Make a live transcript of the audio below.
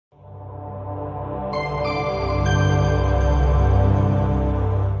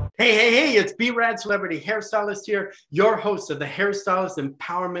Hey, it's B-Rad Celebrity Hairstylist here, your host of the Hairstylist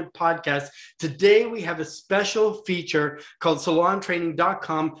Empowerment Podcast. Today, we have a special feature called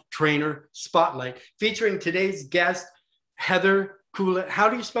SalonTraining.com Trainer Spotlight, featuring today's guest, Heather Coules. How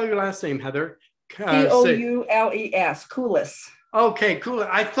do you spell your last name, Heather? Coules, Coules. Okay, cool.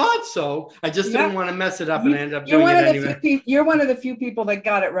 I thought so. I just didn't want to mess it up and end up you're doing one it of the anyway. few you're one of the few people that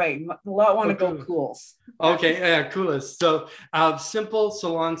got it right. A lot want to go Coules. Okay, yeah, Coules. So, Simple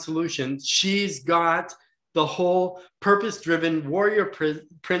Salon Solutions. She's got the whole purpose-driven warrior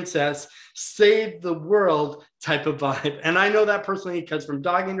princess, save the world type of vibe. And I know that personally because from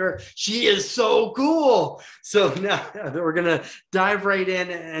dogging her, she is so cool. So now we're going to dive right in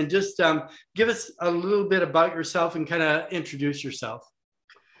and just give us a little bit about yourself and kind of introduce yourself.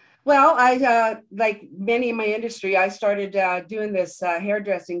 Well, I, like many in my industry, I started doing this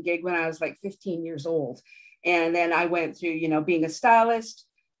hairdressing gig when I was like 15 years old. And then I went through, being a stylist,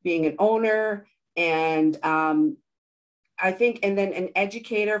 being an owner, and I think, and then an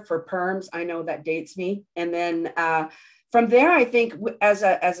educator for perms. I know that dates me. And then from there, I think as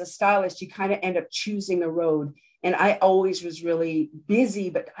a stylist, you kind of end up choosing the road. And I always was really busy,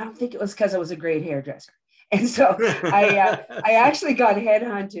 but I don't think it was because I was a great hairdresser. And so I actually got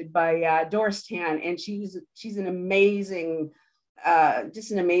headhunted by Doris Tan, and she's an amazing,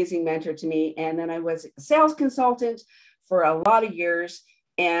 just an amazing mentor to me. And then I was a sales consultant for a lot of years.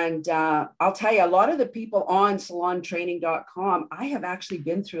 And I'll tell you, a lot of the people on SalonTraining.com, I have actually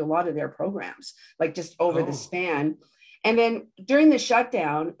been through a lot of their programs, like just over the span. And then during the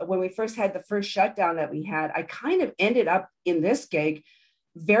shutdown, when we first had the first shutdown that we had, I kind of ended up in this gig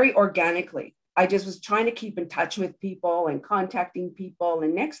very organically. I just was trying to keep in touch with people and contacting people.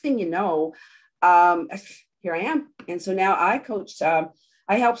 And next thing you know, here I am. And so now I coach, I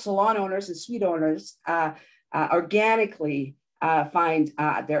help salon owners and suite owners organically find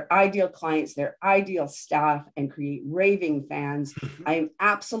their ideal clients, their ideal staff, and create raving fans. I am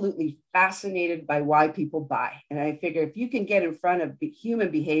absolutely fascinated by why people buy. And I figure if you can get in front of human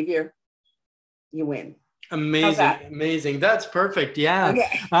behavior, you win. Amazing. That's perfect. Yeah.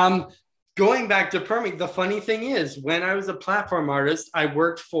 Okay. Going back to perming, the funny thing is, when I was a platform artist, I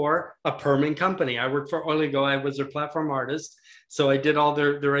worked for a perming company. I worked for Oligo. I was their platform artist. So I did all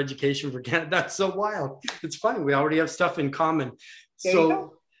their education for Canada. That's so wild. It's funny. We already have stuff in common.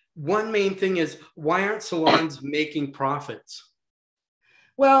 So one main thing is, why aren't salons making profits?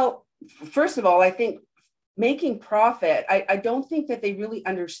 Well, first of all, I think making profit, I don't think that they really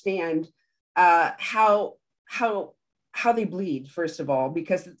understand how they bleed, first of all,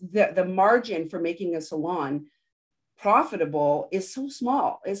 because the margin for making a salon profitable is so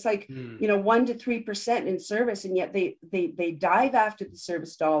small. It's like 1 to 3% in service, and yet they dive after the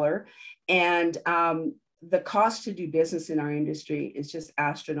service dollar, and the cost to do business in our industry is just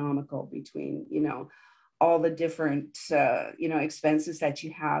astronomical between all the different expenses that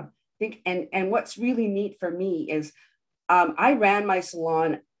you have. And what's really neat for me is I ran my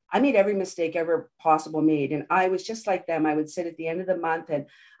salon. I made every mistake ever possible made. And I was just like them. I would sit at the end of the month and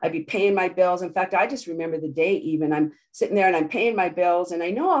I'd be paying my bills. In fact, I just remember the day even I'm sitting there and I'm paying my bills and I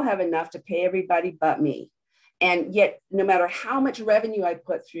know I'll have enough to pay everybody but me. And yet, no matter how much revenue I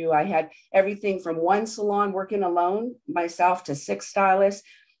put through, I had everything from one salon working alone myself to 6 stylists.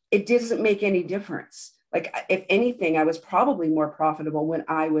 It doesn't make any difference. Like, if anything, I was probably more profitable when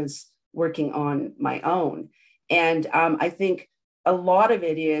I was working on my own. And I think a lot of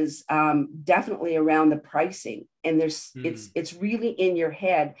it is definitely around the pricing, and it's really in your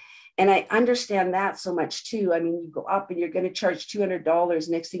head. And I understand that so much too. I mean, you go up and you're going to charge $200.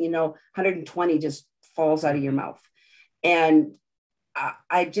 Next thing you know, 120 just falls out of your mouth. And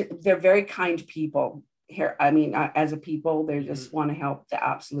they're very kind people here. I mean, as a people, they just want to help the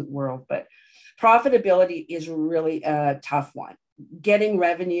absolute world. But profitability is really a tough one. Getting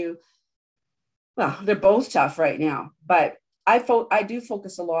revenue, well, they're both tough right now, but I do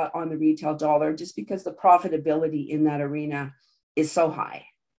focus a lot on the retail dollar just because the profitability in that arena is so high.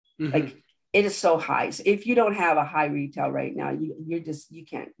 Like, it is so high. So if you don't have a high retail right now, you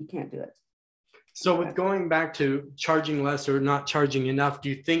can't do it. So with going back to charging less or not charging enough, do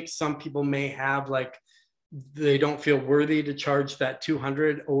you think some people may have, like, they don't feel worthy to charge that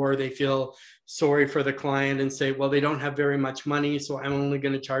 $200, or they feel sorry for the client and say, well, they don't have very much money, so I'm only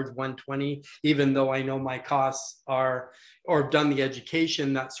going to charge $120, even though I know my costs are, or have done the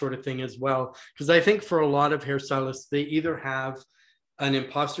education, that sort of thing as well? Because I think for a lot of hairstylists, they either have an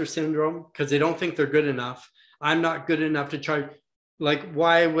imposter syndrome because they don't think they're good enough. I'm not good enough to charge. Like,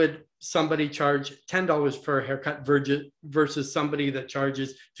 why would somebody charge $10 for a haircut versus somebody that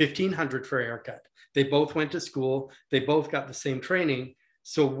charges $1,500 for a haircut? They both went to school. They both got the same training.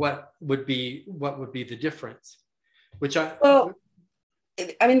 So what would be the difference? Well,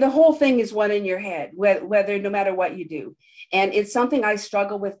 I mean, the whole thing is one in your head, whether no matter what you do. And it's something I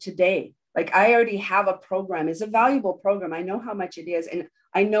struggle with today. Like, I already have a program. It's a valuable program. I know how much it is. And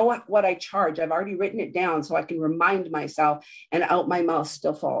I know what I charge. I've already written it down so I can remind myself, and out my mouth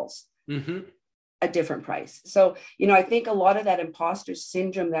still falls a different price. So, I think a lot of that imposter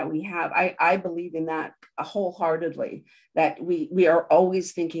syndrome that we have, I believe in that wholeheartedly, that we are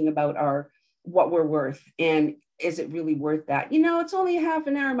always thinking about what we're worth. And is it really worth that? It's only a half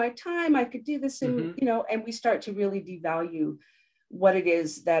an hour of my time. I could do this. And, and we start to really devalue what it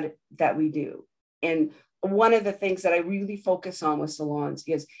is that we do. And one of the things that I really focus on with salons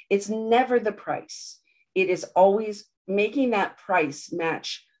is it's never the price. It is always making that price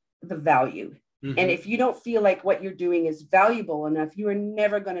match the value. And if you don't feel like what you're doing is valuable enough, you are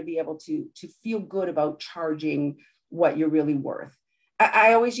never going to be able to feel good about charging what you're really worth.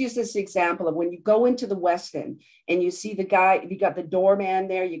 I always use this example of when you go into the West End and you see the guy, you got the doorman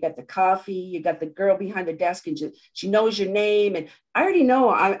there, you got the coffee, you got the girl behind the desk, and she knows your name. And I already know,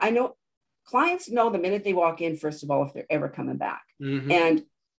 I know clients know the minute they walk in, first of all, if they're ever coming back. And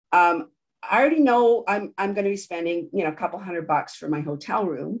I already know I'm going to be spending, a couple $100 for my hotel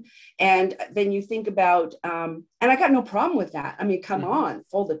room. And then you think about, and I got no problem with that. I mean, come on,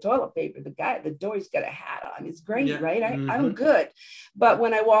 fold the toilet paper. The guy at the door, he's got a hat on. It's great, right? I'm good. But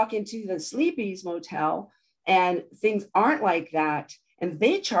when I walk into the Sleepy's motel and things aren't like that, and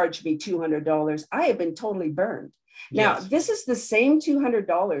they charge me $200, I have been totally burned. Now, this is the same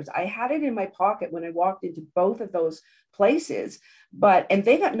 $200. I had it in my pocket when I walked into both of those places, and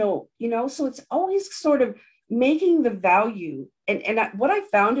they got no, so it's always sort of making the value. And what I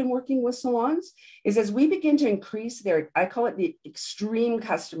found in working with salons is as we begin to increase I call it the extreme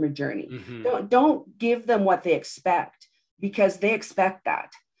customer journey. Don't give them what they expect, because they expect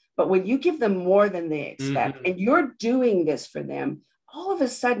that. But when you give them more than they expect, and you're doing this for them, all of a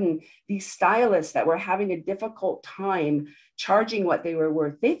sudden, these stylists that were having a difficult time charging what they were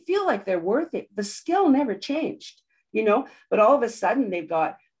worth, they feel like they're worth it. The skill never changed, but all of a sudden they've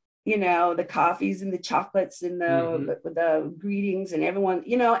got, the coffees and the chocolates and the greetings and everyone,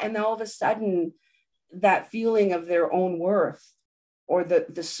 and all of a sudden that feeling of their own worth or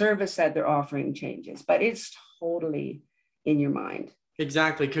the service that they're offering changes. But it's totally in your mind.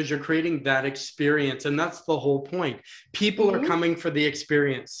 Exactly, because you're creating that experience, and that's the whole point. People are coming for the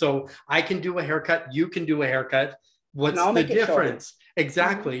experience. So I can do a haircut, you can do a haircut. What's the difference?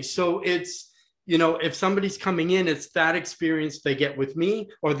 Exactly. So it's, if somebody's coming in, it's that experience they get with me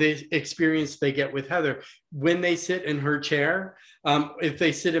or the experience they get with Heather. When they sit in her chair, if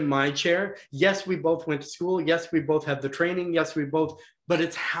they sit in my chair, yes, we both went to school. Yes, we both have the training. Yes, but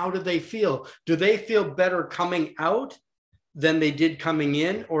it's how do they feel? Do they feel better coming out than they did coming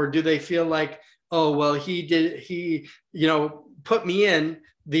in? Or do they feel like, oh, well, he put me in,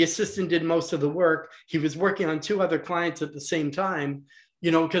 the assistant did most of the work, he was working on 2 other clients at the same time,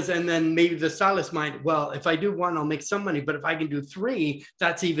 and then maybe the stylist might, well, if I do 1, I'll make some money, but if I can do 3,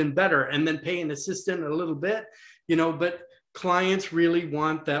 that's even better, and then pay an assistant a little bit, but clients really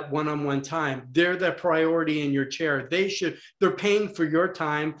want that one-on-one time. They're the priority in your chair. They're paying for your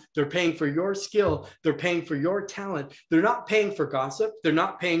time. They're paying for your skill. They're paying for your talent. They're not paying for gossip. They're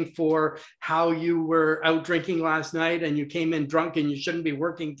not paying for how you were out drinking last night and you came in drunk and you shouldn't be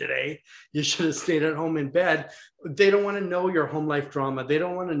working today. You should have stayed at home in bed. They don't want to know your home life drama. They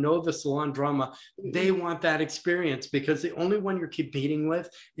don't want to know the salon drama. They want that experience, because the only one you're competing with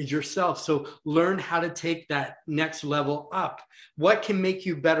is yourself. So learn how to take that next level up. What can make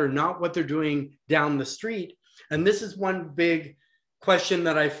you better, not what they're doing down the street. And this is one big question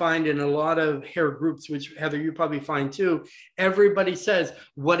that I find in a lot of hair groups, which Heather, you probably find too. Everybody says,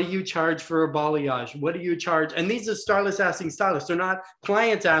 what do you charge for a balayage? What do you charge? And these are stylists asking stylists. They're not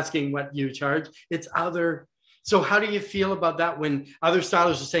clients asking what you charge. It's other. So how do you feel about that when other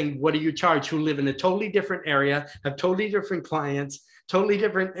stylists are saying, what do you charge, who live in a totally different area, have totally different clients, totally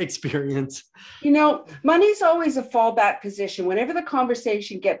different experience? Money's always a fallback position. Whenever the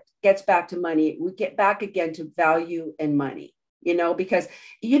conversation gets back to money, we get back again to value and money. Because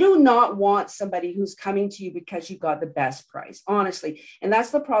you do not want somebody who's coming to you because you got the best price, honestly. And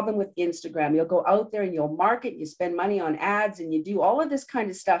that's the problem with Instagram. You'll go out there and you'll market, you spend money on ads, and you do all of this kind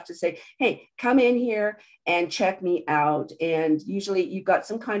of stuff to say, hey, come in here and check me out. And usually you've got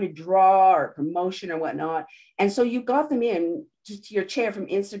some kind of draw or promotion or whatnot. And so you got them in to your chair from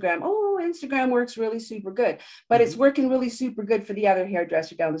Instagram. Oh, Instagram works really super good, but it's working really super good for the other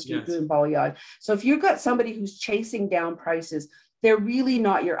hairdresser down the street doing balayage. So if you've got somebody who's chasing down prices, they're really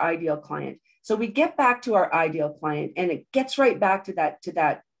not your ideal client. So we get back to our ideal client, and it gets right back to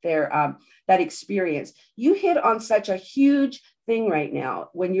that experience. You hit on such a huge thing right now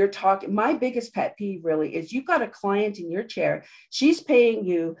when you're talking. My biggest pet peeve really is you've got a client in your chair. She's paying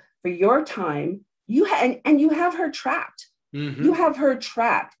you for your time. And you have her trapped. Mm-hmm. You have her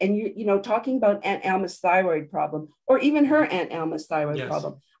trapped, and talking about Aunt Alma's thyroid problem, or even her Aunt Alma's thyroid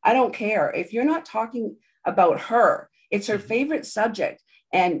problem. I don't care if you're not talking about her. It's her favorite subject,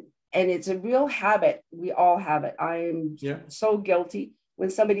 and it's a real habit. We all have it. I'm so guilty when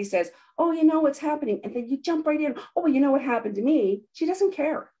somebody says, "Oh, you know what's happening," and then you jump right in. "Oh, well, you know what happened to me." She doesn't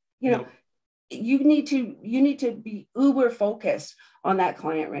care. You need to be uber focused on that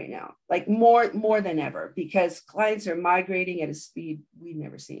client right now, like more than ever, because clients are migrating at a speed we've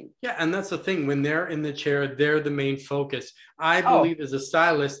never seen. Yeah, and that's the thing. When they're in the chair, they're the main focus. I believe as a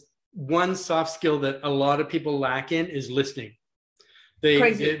stylist, one soft skill that a lot of people lack in is listening.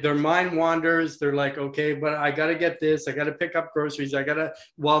 Their mind wanders. They're like, okay, but I got to get this. I got to pick up groceries. I got to,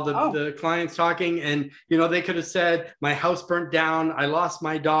 while the client's talking, and, they could have said, my house burnt down. I lost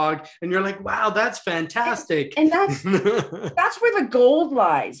my dog. And you're like, wow, that's fantastic. And that's where the gold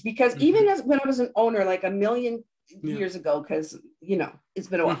lies, because even when I was an owner, like a million years ago, because, it's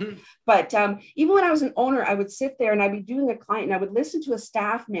been a while. But even when I was an owner, I would sit there and I'd be doing a client, and I would listen to a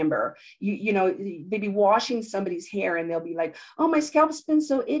staff member, they'd be washing somebody's hair, and they'll be like, "Oh, my scalp's been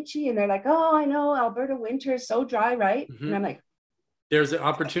so itchy." And they're like, "Oh, I know, Alberta winter is so dry, right?" And I'm like, there's an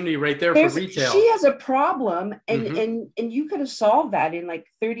opportunity right there for retail. She has a problem, and you could have solved that in like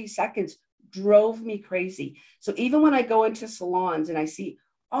 30 seconds. Drove me crazy. So even when I go into salons and I see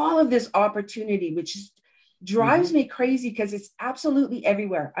all of this opportunity, which is drives me crazy, because it's absolutely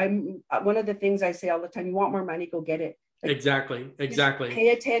everywhere. I'm one of the things I say all the time: you want more money, go get it. Like, exactly. Pay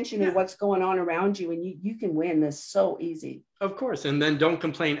attention to what's going on around you, and you can win this so easy. Of course. And then don't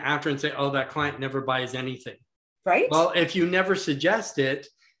complain after and say, "Oh, that client never buys anything." Right. Well, if you never suggest it,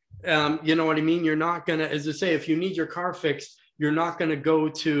 you know what I mean? You're not going to, as I say, if you need your car fixed, you're not going to go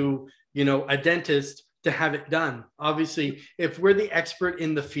to, a dentist to have it done. Obviously, if we're the expert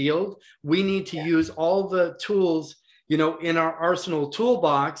in the field, we need to use all the tools, in our arsenal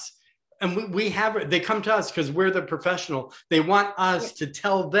toolbox. And we have, they come to us because we're the professional. They want us to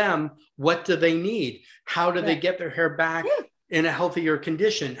tell them, what do they need? How do they get their hair back in a healthier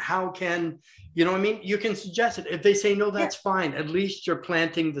condition? How can, you can suggest it. If they say no, that's fine. At least you're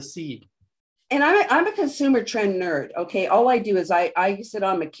planting the seed. And I'm a consumer trend nerd. Okay. All I do is I sit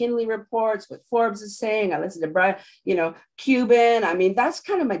on McKinley reports, what Forbes is saying. I listen to Brian, Cuban. I mean, that's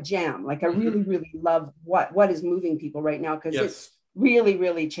kind of my jam. Like, I really, really love what is moving people right now, because it's really,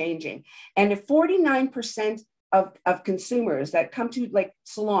 really changing. And if 49% of consumers that come to like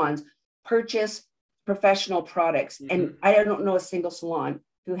salons purchase professional products, and I don't know a single salon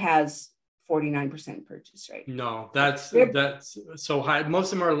who has 49% purchase rate. No, that's so high.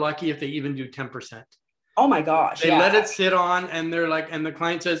 Most of them are lucky if they even do 10%. Oh my gosh. They let it sit on, and they're like, and the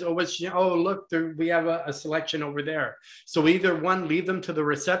client says, "Oh, look, we have a selection over there." So either one, leave them to the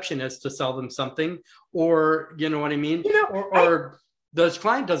receptionist to sell them something, or, you know what I mean? Or the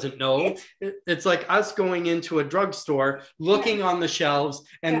client doesn't know. It's like us going into a drugstore, looking on the shelves,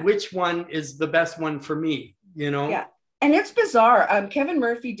 and which one is the best one for me, Yeah. And it's bizarre. Kevin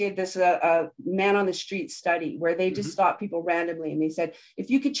Murphy did this man on the street study where they just stopped people randomly, and they said, if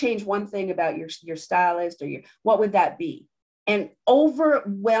you could change one thing about your stylist, or what would that be? And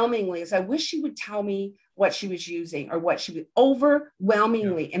overwhelmingly, I wish she would tell me what she was using, or what she would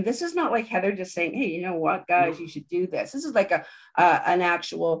overwhelmingly. And this is not like Heather just saying, "Hey, you know what, guys, you should do this." This is like an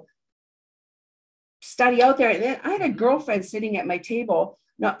actual study out there. And then I had a girlfriend sitting at my table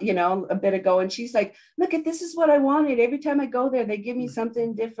a bit ago, and she's like, "Look, this is what I wanted. Every time I go there, they give me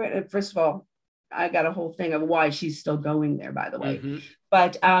something different." And first of all, I got a whole thing of why she's still going there, by the way.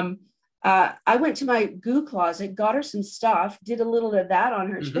 But I went to my goo closet, got her some stuff, did a little of that on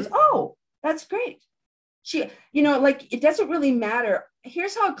her. She goes, "Oh, that's great." She, like, it doesn't really matter.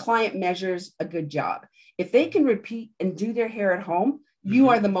 Here's how a client measures a good job. If they can repeat and do their hair at home, you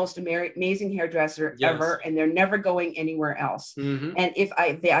are the most amazing hairdresser ever, and they're never going anywhere else. And if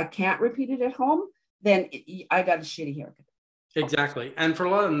I can't repeat it at home, then I got a shitty haircut. Exactly. And for a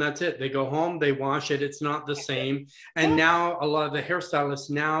lot of them, that's it. They go home, they wash it. It's not the same. And now a lot of the hairstylists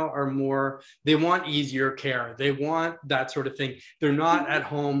now are more, they want easier care. They want that sort of thing. They're not at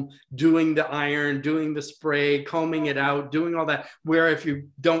home doing the iron, doing the spray, combing it out, doing all that. Where if you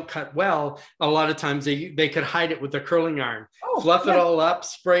don't cut well, a lot of times they could hide it with a curling iron, fluff it all up,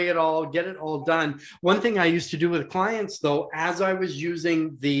 spray it all, get it all done. One thing I used to do with clients, though, as I was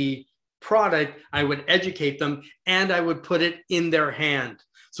using the product, I would educate them, and I would put it in their hand.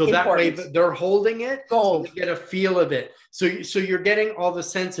 So that way they're holding it, so they get a feel of it. So you're getting all the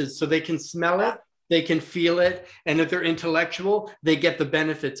senses, so they can smell it, they can feel it, and if they're intellectual, they get the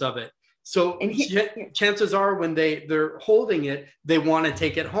benefits of it. So chances are when they're holding it, they want to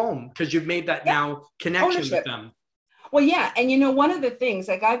take it home because you've made that now connection with them. Well, yeah. And, you know, one of the things,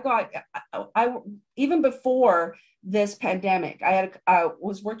 like I even before this pandemic, I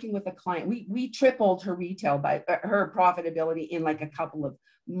was working with a client. We tripled her retail by her profitability in like a couple of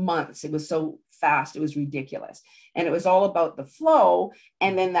months. It was so fast. It was ridiculous. And it was all about the flow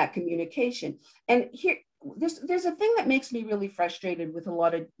and then that communication. And here, there's a thing that makes me really frustrated with a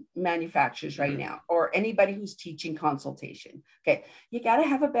lot of manufacturers right now, or anybody who's teaching consultation. Okay, you got to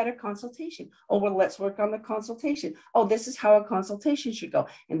have a better consultation. Oh, well, let's work on the consultation. Oh, this is how a consultation should go.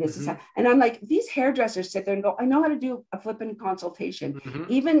 And this is how, and I'm like, these hairdressers sit there and go, I know how to do a flipping consultation.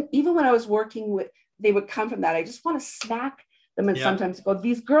 Even when I was working with, they would come from that. I just want to smack them and sometimes go,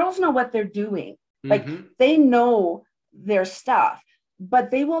 these girls know what they're doing. Like they know their stuff,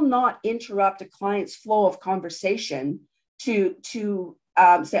 but they will not interrupt a client's flow of conversation to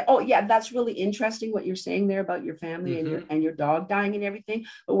say, oh yeah, that's really interesting what you're saying there about your family and your dog dying and everything,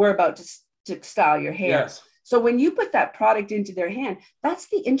 but we're about to style your hair. Yes. So when you put that product into their hand, that's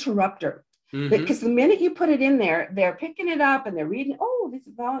the interrupter. Because the minute you put it in there, they're picking it up and they're reading, oh, this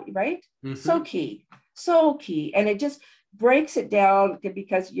is about, right? So key. And it just breaks it down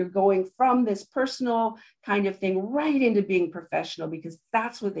because you're going from this personal kind of thing right into being professional, because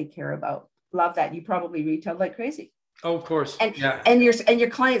that's what they care about. Love that. You probably retail like crazy. Oh, of course. And your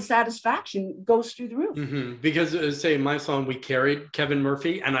client satisfaction goes through the roof. Because say in my salon, we carried Kevin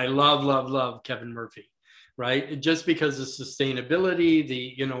Murphy, and I love Kevin Murphy. Right? Just because of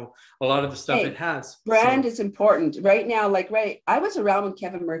sustainability, a lot of the stuff it has. Brand is important right now. Like, I was around when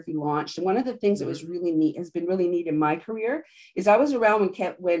Kevin Murphy launched. And one of the things that was really neat, has been really neat in my career, is I was around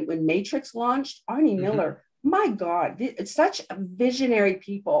when Matrix launched. Arnie Miller, my God, it's such visionary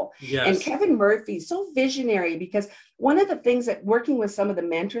people. Yes. And Kevin Murphy, so visionary, because one of the things that working with some of the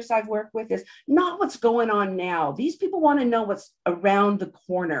mentors I've worked with is not what's going on now. These people want to know what's around the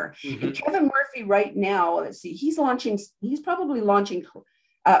corner. And Kevin Murphy right now, let's see, he's probably launching,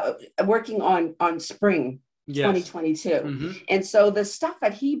 working on spring 2022. And so the stuff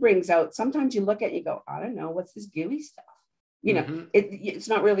that he brings out, sometimes you look at it, you go, I don't know, what's this gooey stuff? It's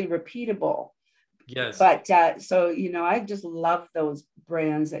not really repeatable. Yes. But so, I just love those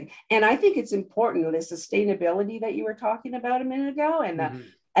brands. And I think it's important, the sustainability that you were talking about a minute ago,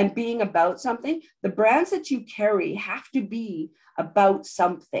 and being about something. The brands that you carry have to be about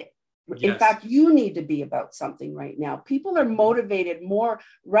something. Yes. In fact, you need to be about something right now. People are motivated more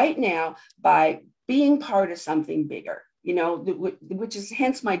right now by being part of something bigger, which is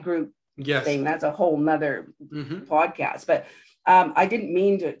hence my group thing. That's a whole nother podcast. But I didn't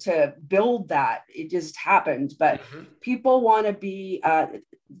mean to build that. It just happened. But people want to be, millennials,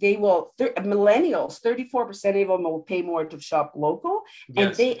 34% of them will pay more to shop local,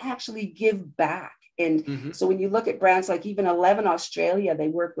 and they actually give back. And so when you look at brands like even 11 Australia, they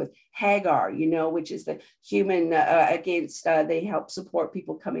work with Hagar, which is the human against, they help support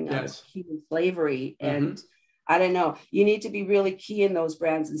people coming out of human slavery. And I don't know, you need to be really key in those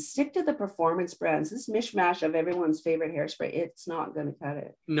brands and stick to the performance brands. This mishmash of everyone's favorite hairspray, it's not going to cut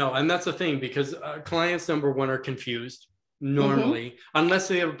it. No, and that's the thing, because clients, number one, are confused normally, unless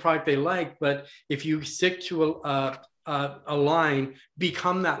they have a product they like. But if you stick to a line,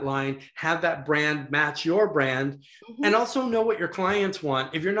 become that line, have that brand match your brand, and also know what your clients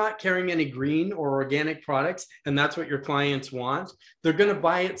want. If you're not carrying any green or organic products, and that's what your clients want, they're going to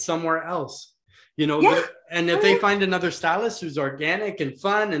buy it somewhere else. And if they find another stylist who's organic and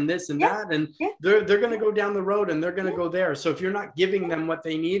fun and this and that, and they're going to go down the road and they're going to go there. So if you're not giving them what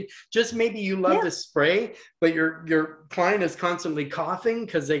they need, just maybe you love the spray, but your client is constantly coughing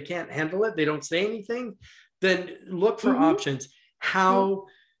because they can't handle it, they don't say anything, then look for options. How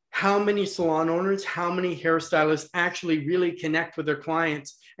many salon owners, how many hairstylists actually really connect with their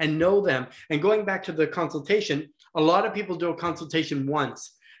clients and know them? And going back to the consultation, a lot of people do a consultation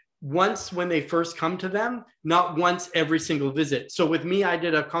once when they first come to them, not once every single visit. So with me, I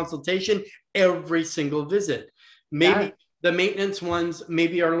did a consultation every single visit. Maybe The maintenance ones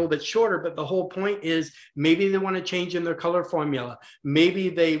maybe are a little bit shorter, but the whole point is maybe they want to change in their color formula. Maybe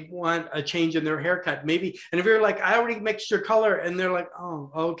they want a change in their haircut. Maybe, and if you're like, I already mixed your color, and they're like,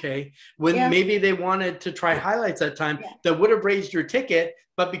 oh, okay. When maybe they wanted to try highlights that time, that would have raised your ticket,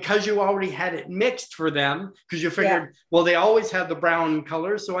 but because you already had it mixed for them, because you figured, well, they always have the brown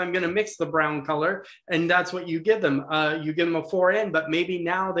color, so I'm going to mix the brown color, and that's what you give them. You give them a 4N, but maybe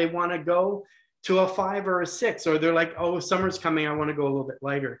now they want to go to a 5 or a 6, or they're like, oh, summer's coming, I want to go a little bit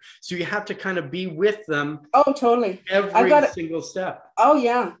lighter. So you have to kind of be with them. Oh, totally. Every single step. Oh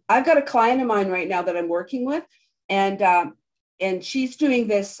yeah. I've got a client of mine right now that I'm working with, and she's doing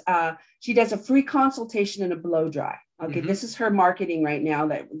this. She does a free consultation and a blow dry. Okay. This is her marketing right now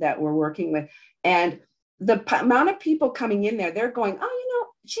that we're working with. And the amount of people coming in there, they're going, oh,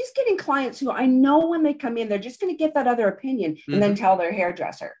 she's getting clients who I know when they come in, they're just going to get that other opinion and then tell their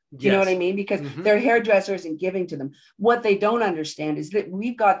hairdresser. You know what I mean? Because their hairdresser isn't giving to them. What they don't understand is that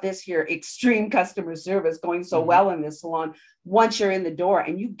we've got this here extreme customer service going so well in this salon. Once you're in the door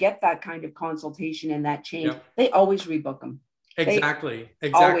and you get that kind of consultation and that change, they always rebook them. Exactly.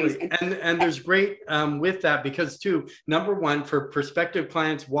 Always. And there's great with that, because too, number one, for prospective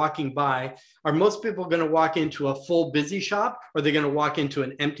clients walking by, are most people going to walk into a full busy shop, or are they going to walk into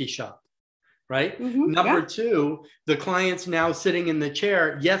an empty shop? Right. Number two, the clients now sitting in the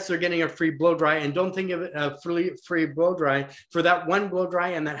chair, yes, they're getting a free blow dry, and don't think of it a free blow dry. For that one blow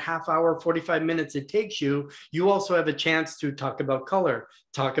dry and that half hour, 45 minutes it takes you, you also have a chance to talk about color,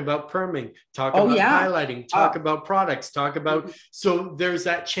 talk about perming, talk about highlighting, talk about products, talk about, so there's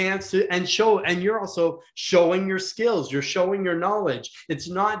that chance to, and you're also showing your skills, you're showing your knowledge. It's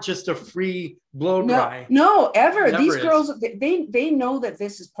not just a free blow dry. No, ever. These girls, they know that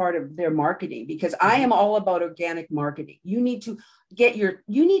this is part of their marketing, because I am all about organic marketing. You need to get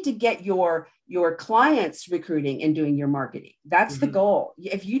your clients recruiting and doing your marketing. That's the goal.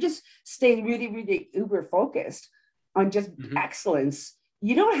 If you just stay really, really uber focused on just excellence,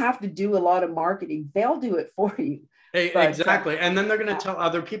 you don't have to do a lot of marketing. They'll do it for you. Exactly. And then they're going to tell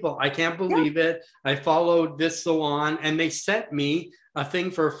other people, I can't believe it. I followed this salon and they sent me a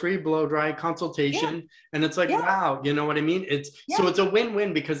thing for a free blow dry consultation. And it's like, wow, you know what I mean? So it's a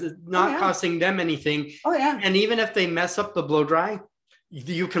win-win, because it's not costing them anything. And even if they mess up the blow dry,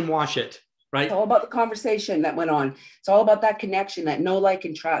 you can wash it. Right. It's all about the conversation that went on. It's all about that connection, that know, like,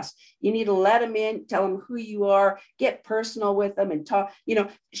 and trust. You need to let them in, tell them who you are, get personal with them, and talk,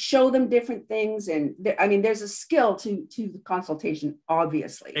 show them different things. And there's a skill to the consultation,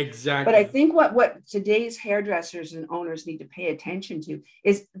 obviously. Exactly. But I think what today's hairdressers and owners need to pay attention to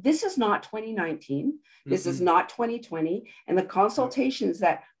is, this is not 2019. This is not 2020. And the consultations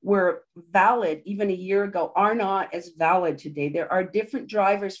that were valid even a year ago are not as valid today. There are different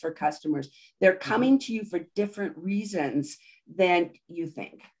drivers for customers. They're coming to you for different reasons than you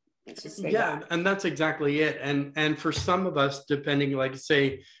think. And that's exactly it. And for some of us, depending, like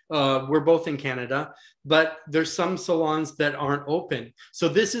say, we're both in Canada, but there's some salons that aren't open. So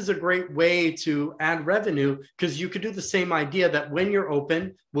this is a great way to add revenue, because you could do the same idea that when you're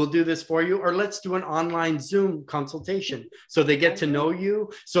open, we'll do this for you, or let's do an online Zoom consultation. So they get to know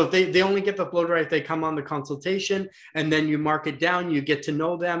you. So if they only get the blow dry if they come on the consultation, and then you mark it down, you get to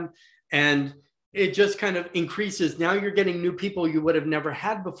know them, and it just kind of increases. Now you're getting new people you would have never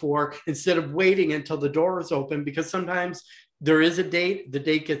had before, instead of waiting until the door is open, because sometimes there is a date, the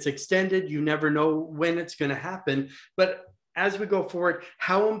date gets extended. You never know when it's going to happen. But as we go forward,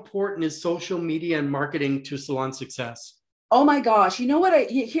 how important is social media and marketing to salon success? Oh my gosh. You know what?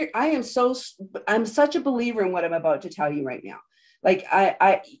 I'm such a believer in what I'm about to tell you right now. Like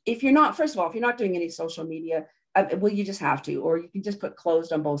if you're not doing any social media, well, you just have to, or you can just put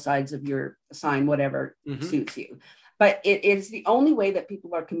closed on both sides of your sign, whatever suits you. But it is the only way that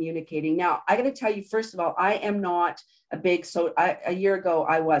people are communicating. Now, I got to tell you, first of all, I am not a big, a year ago,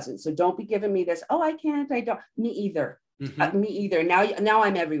 I wasn't. So don't be giving me this, oh, I can't, I don't, me either. Me either. Now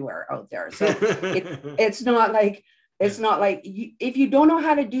I'm everywhere out there. So it's not like, if you don't know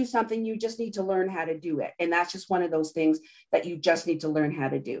how to do something, you just need to learn how to do it. And that's just one of those things that you just need to learn how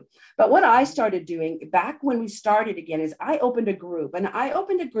to do. But what I started doing back when we started again is I opened a group,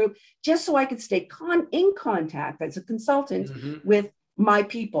 just so I could stay in contact as a consultant with my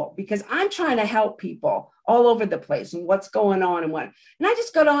people, because I'm trying to help people all over the place and what's going on and what. And I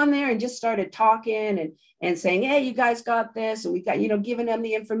just got on there and just started talking and saying, hey, you guys got this. And we got, giving them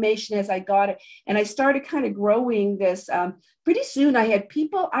the information as I got it. And I started kind of growing this pretty soon I had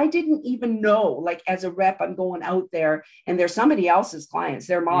people I didn't even know, like as a rep, I'm going out there and there's somebody else's clients,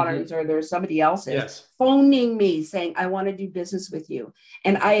 they're moderns or there's somebody else's phoning me saying, I want to do business with you.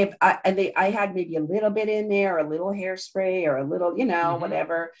 And I had maybe a little bit in there, a little hairspray or a little, you know,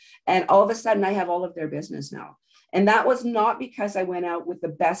 whatever. And all of a sudden I have all of their business now. And that was not because I went out with the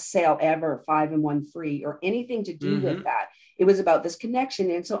best sale ever, 5 and 1 free, or anything to do with that. It was about this connection.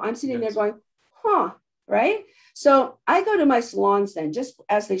 And so I'm sitting there going, right? So I go to my salons then, just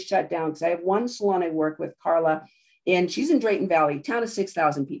as they shut down, because I have one salon I work with, Carla, and she's in Drayton Valley, town of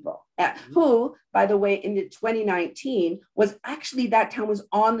 6,000 people, who, by the way, in 2019 was actually, that town was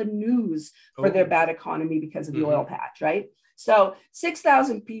on the news for their bad economy because of the oil patch, right? So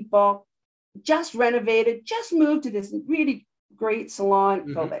 6,000 people, just renovated, just moved to this really great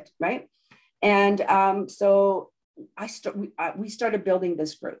salon, COVID, right? And so we started building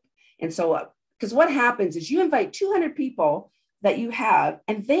this group. And so, because what happens is you invite 200 people that you have,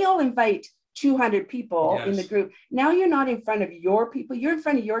 and they all invite 200 people in the group. Now you're not in front of your people, you're in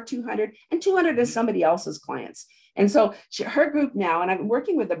front of your 200, and 200 is somebody else's clients. And so her group now, and I'm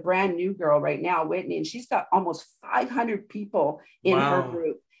working with a brand new girl right now, Whitney, and she's got almost 500 people in her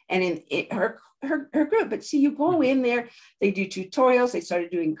group. And in her group. But see, you go in there, they do tutorials, they started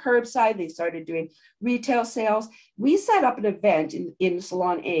doing curbside, they started doing retail sales. We set up an event in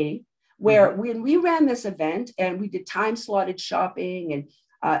Salon A, where when we ran this event and we did time slotted shopping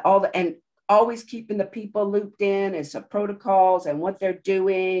and always keeping the people looped in and some protocols and what they're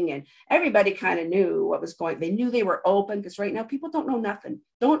doing. And everybody kind of knew what was going, they knew they were open, because right now people don't know nothing.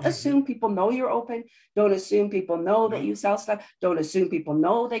 Don't assume people know you're open. Don't assume people know that you sell stuff. Don't assume people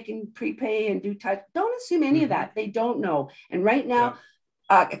know they can prepay and do touch. Don't assume any of that. They don't know. And right now,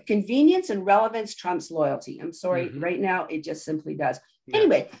 convenience and relevance trumps loyalty. I'm sorry, right now it just simply does.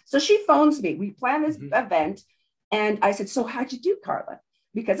 Anyway, so she phones me. We plan this event. And I said, so how'd you do, Carla?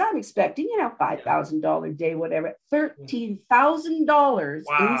 Because I'm expecting, you know, $5,000 a day, whatever, $13,000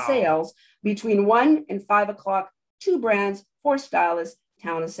 in sales between 1 and 5 o'clock, 2 brands, 4 stylists,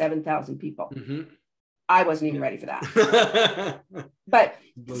 town of 7,000 people. I wasn't even ready for that. But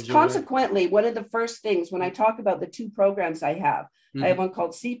consequently, one of the first things when I talk about the 2 programs I have one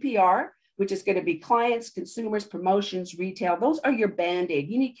called CPR, which is going to be clients, consumers, promotions, retail. Those are your Band-Aid.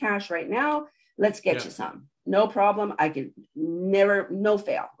 You need cash right now. Let's get you some. No problem. I can no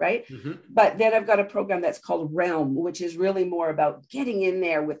fail, right? But then I've got a program that's called Realm, which is really more about getting in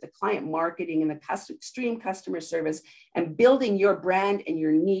there with the client marketing and the extreme customer service and building your brand and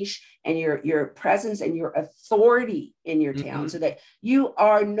your niche and your presence and your authority in your town so that you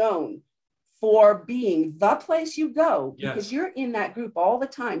are known for being the place you go, because you're in that group all the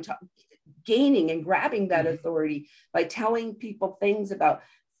time, gaining and grabbing that authority by telling people things about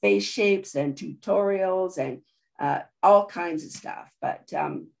face shapes and tutorials and all kinds of stuff. But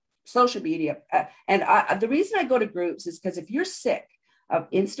social media. The reason I go to groups is because if you're sick of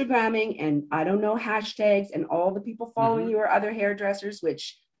Instagramming and I don't know, hashtags and all the people following you are other hairdressers,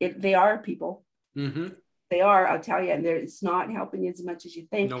 which they are people. They are, I'll tell you, and it's not helping you as much as you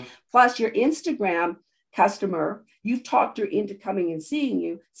think. Plus your Instagram customer, you've talked her into coming and seeing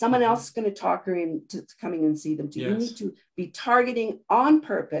you. Someone else is going to talk her into coming and see them too. You need to be targeting on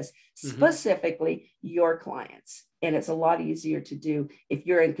purpose, specifically your clients. And it's a lot easier to do if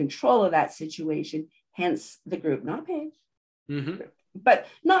you're in control of that situation, hence the group, not a page, but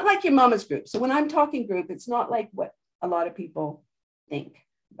not like your mama's group. So when I'm talking group, it's not like what a lot of people think,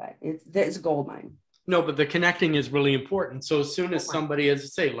 but it's a gold mine. No, but the connecting is really important. So as soon as somebody, as I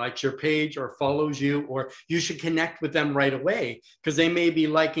say, likes your page or follows you, or you should connect with them right away, because they may be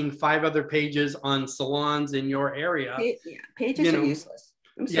liking 5 other pages on salons in your area. Pages are useless.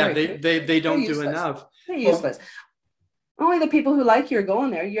 I'm sorry. They don't do enough. They're useless. Only the people who like you are going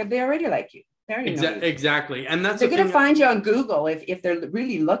there. They already like you. Exactly. And that's they're going to find you on Google. If they're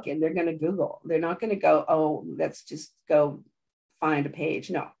really looking, they're going to Google. They're not going to go, oh, let's just go find a page.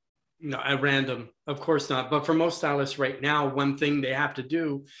 No, at random, of course not. But for most stylists right now, one thing they have to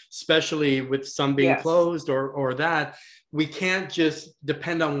do, especially with some being closed or that, we can't just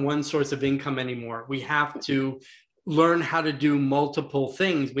depend on one source of income anymore. We have to learn how to do multiple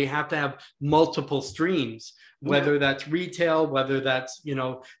things. We have to have multiple streams, whether that's retail, whether that's,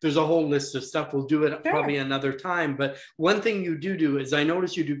 there's a whole list of stuff. We'll do it probably another time. But one thing you do is I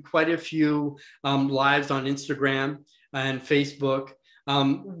notice you do quite a few lives on Instagram and Facebook.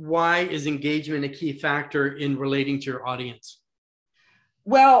 Why is engagement a key factor in relating to your audience?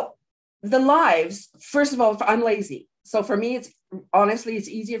 Well, the lives, first of all, I'm lazy. So for me, it's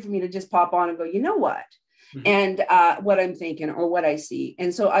easier for me to just pop on and go, you know what? And what I'm thinking or what I see.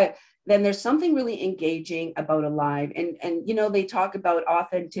 And so then there's something really engaging about a live. And you know, they talk about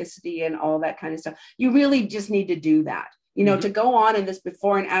authenticity and all that kind of stuff. You really just need to do that. You know, to go on in this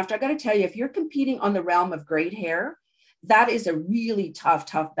before and after. I got to tell you, if you're competing on the realm of great hair, that is a really tough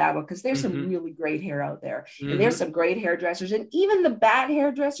battle, because there's some really great hair out there, and there's some great hairdressers, and even the bad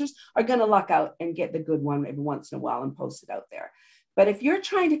hairdressers are going to luck out and get the good one every once in a while and post it out there. But if you're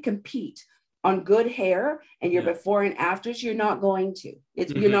trying to compete on good hair and your before and afters, you're not going to.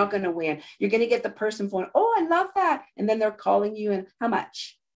 You're not going to win. You're going to get the person going, oh, I love that, and then they're calling you, and how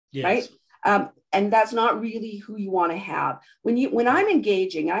much, right? And that's not really who you want to have. When I'm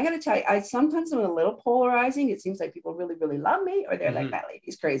engaging, I got to tell you, I sometimes am a little polarizing. It seems like people really, really love me, or they're like, that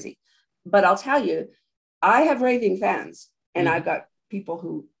lady's crazy. But I'll tell you, I have raving fans, and I've got people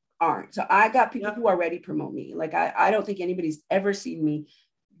who aren't. So I got people who already promote me. Like I don't think anybody's ever seen me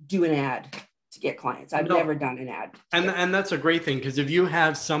do an ad to get clients. I've never done an ad. And that's a great thing, because if you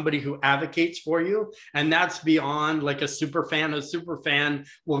have somebody who advocates for you, and that's beyond like a super fan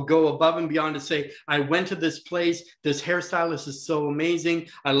will go above and beyond to say, I went to this place, this hairstylist is so amazing.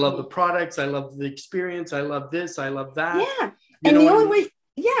 I love the products. I love the experience. I love this. I love that. Yeah. And the only way,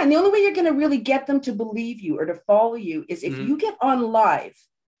 and the only way you're going to really get them to believe you or to follow you is if you get on live,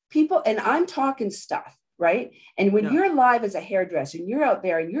 people, and I'm talking stuff. Right. And when you're live as a hairdresser and you're out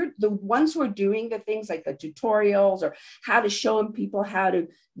there and you're the ones who are doing the things like the tutorials or how to show people how to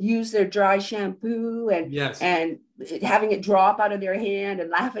use their dry shampoo and having it drop out of their hand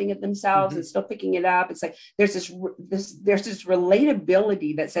and laughing at themselves and still picking it up. It's like there's this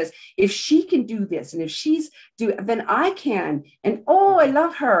relatability that says, if she can do this and if she's then I can. And oh, I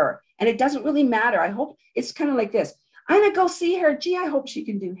love her. And it doesn't really matter. I hope it's kind of like this. I'm going to go see her. Gee, I hope she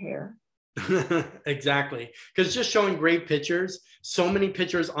can do hair. Exactly, because just showing great pictures, so many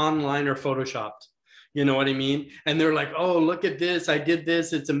pictures online are photoshopped, you know what I mean? And they're like, oh, look at this, I did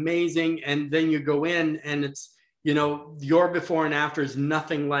this, it's amazing. And then you go in and it's, you know, your before and after is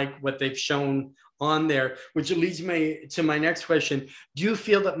nothing like what they've shown on there, which leads me to my next question. Do you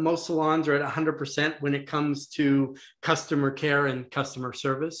feel that most salons are at 100% when it comes to customer care and customer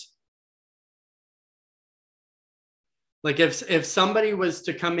service? Like if somebody was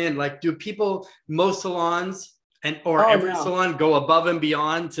to come in, like most salons every salon go above and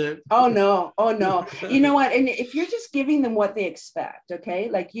beyond to? Oh no. You know what? And if you're just giving them what they expect,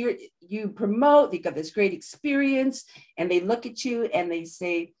 okay? Like you promote, you've got this great experience and they look at you and they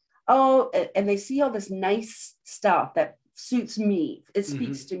say, oh, and they see all this nice stuff that suits me. It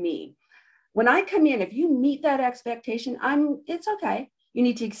speaks to me. When I come in, if you meet that expectation, it's okay. You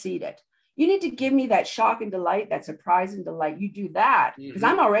need to exceed it. You need to give me that shock and delight, that surprise and delight. You do that because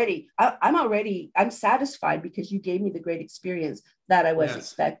I'm satisfied because you gave me the great experience that I was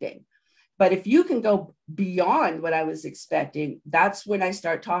expecting. But if you can go beyond what I was expecting, that's when I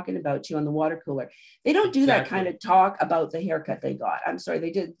start talking about you on the water cooler. They don't do that kind of talk about the haircut they got. I'm sorry,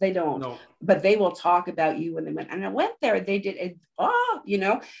 they don't. No. But they will talk about you when they went. And I went there, they did it. Oh, you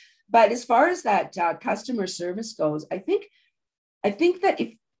know. But as far as that customer service goes, I think that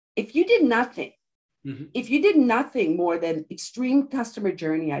if you did nothing, if you did nothing more than extreme customer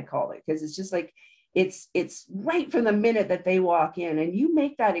journey, I call it, because it's just like, it's right from the minute that they walk in and you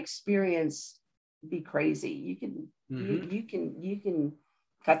make that experience be crazy. You can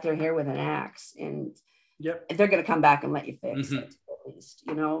cut their hair with an axe and they're going to come back and let you fix it at least,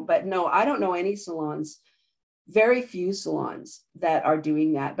 you know. But no, I don't know any salons, very few salons that are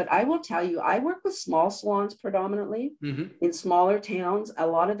doing that. But I will tell you, I work with small salons predominantly in smaller towns. A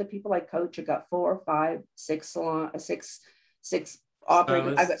lot of the people I coach have got 4, 5, 6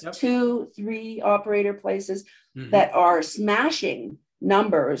 operators. I've got 2, 3 operator places that are smashing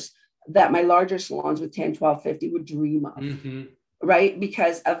numbers that my larger salons with 10, 12, 50 would dream of. Right?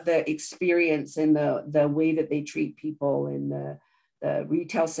 Because of the experience and the way that they treat people and the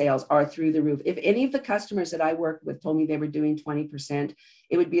retail sales are through the roof. If any of the customers that I work with told me they were doing 20%,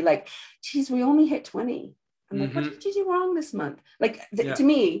 it would be like, geez, we only hit 20. I'm like, what did you do wrong this month? Like to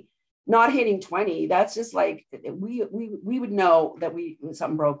me, not hitting 20, that's just like, we would know that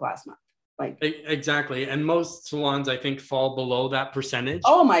something broke last month. Like exactly. And most salons, I think, fall below that percentage.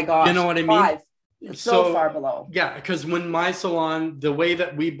 Oh my gosh. You know what I mean? 5. So far below. Yeah, because when my salon, the way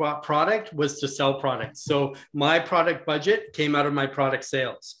that we bought product was to sell products. So my product budget came out of my product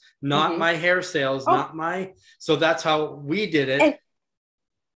sales, not my hair sales, so that's how we did it.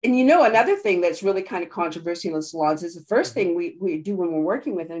 And you know, another thing that's really kind of controversial in salons is the first thing we do when we're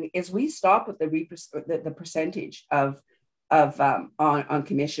working with them is we stop with the percentage of on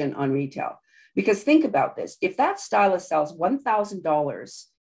commission on retail. Because think about this, if that stylist sells $1,000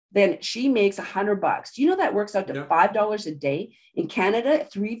 then she makes $100. Do you know that works out to $5 a day? In Canada,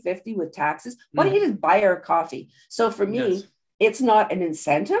 $3.50 with taxes. Why don't you just buy her a coffee? So for me, it's not an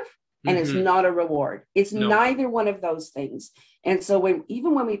incentive and it's not a reward. It's neither one of those things. And so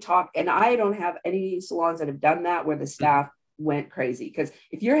even when we talk, and I don't have any salons that have done that where the staff went crazy, because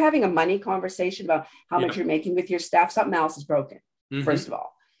if you're having a money conversation about how much you're making with your staff, something else is broken, first of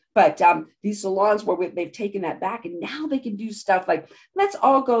all. But these salons where they've taken that back, and now they can do stuff like, let's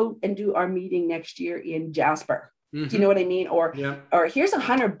all go and do our meeting next year in Jasper. Do you know what I mean? Or here's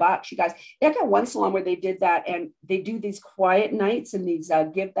 $100, you guys. I got one salon where they did that, and they do these quiet nights and these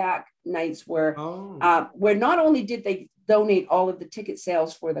give back nights where not only did they donate all of the ticket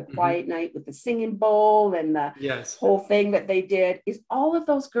sales for the quiet night with the singing bowl and the whole thing that they did, is all of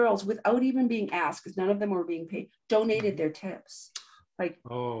those girls, without even being asked, because none of them were being paid, donated their tips. Like,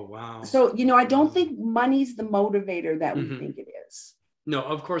 oh wow. So, you know, I don't think money's the motivator that we think it is. No,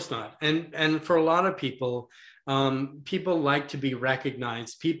 of course not. And for a lot of people, people like to be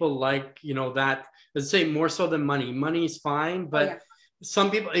recognized. People like, you know, that, let's say, more so than money. Money's fine, but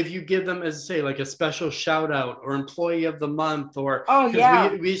some people, if you give them, as I say, like a special shout out or employee of the month, or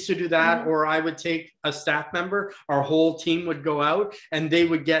we used to do that, or I would take a staff member, our whole team would go out and they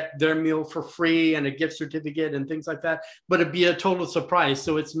would get their meal for free and a gift certificate and things like that, but it'd be a total surprise.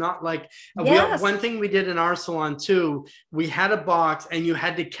 So it's not like one thing we did in our salon too, we had a box and you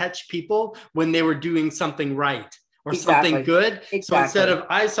had to catch people when they were doing something right or something good. So instead of,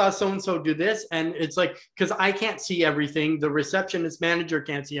 I saw so-and-so do this, and it's like, because I can't see everything, the receptionist manager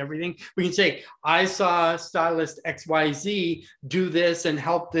can't see everything, we can say, I saw stylist XYZ do this and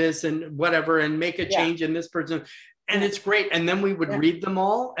help this and whatever, and make a change in this person. And it's great. And then we would read them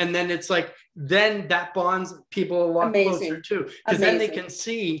all. And then it's like, then that bonds people a lot closer too. Because then they can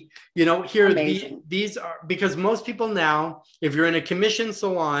see, you know, here, these are, because most people now, if you're in a commission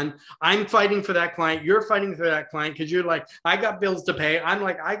salon, I'm fighting for that client, you're fighting for that client, because you're like, I got bills to pay. I'm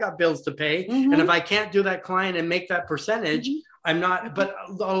like, I got bills to pay. And if I can't do that client and make that percentage, I'm not, but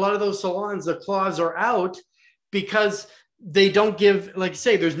a lot of those salons, the claws are out because they don't give, like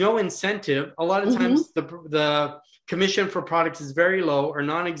say, there's no incentive. A lot of times the commission for products is very low or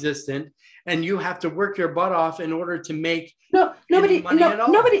non-existent, and you have to work your butt off in order to make nobody.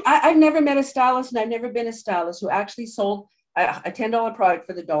 I've never met a stylist, and I've never been a stylist who actually sold a $10 product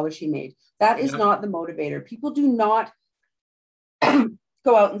for the dollar she made. That is not the motivator. People do not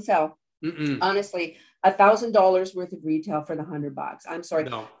go out and sell. Honestly, $1,000 worth of retail for the $100. I'm sorry.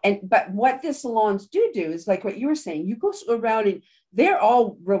 But what the salons do is like what you were saying. You go around and they're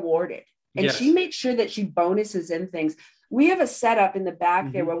all rewarded. And she makes sure that she bonuses in things. We have a setup in the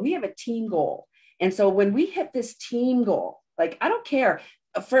back there where we have a team goal. And so when we hit this team goal, like, I don't care.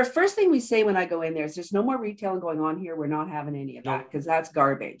 First thing we say when I go in there is, there's no more retailing going on here. We're not having any of that, because that's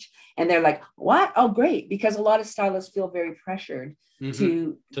garbage. And they're like, what? Oh, great. Because a lot of stylists feel very pressured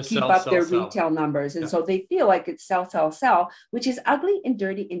to keep up their retail numbers. And so they feel like it's sell, which is ugly and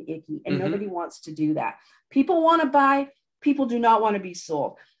dirty and icky. And nobody wants to do that. People want to buy. People do not want to be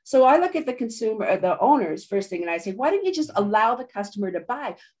sold. So I look at the consumer, the owners first thing, and I say, why don't you just allow the customer to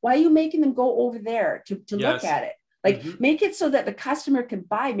buy? Why are you making them go over there to look at it? Like, make it so that the customer can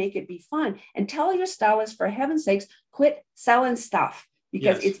buy, make it be fun, and tell your stylist, for heaven's sakes, quit selling stuff,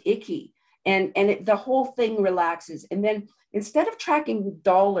 because it's icky. And the whole thing relaxes. And then instead of tracking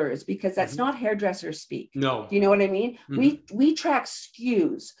dollars, because that's not hairdresser speak. No. Do you know what I mean? We track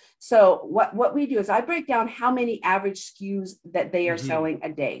SKUs. So what we do is I break down how many average SKUs that they are selling a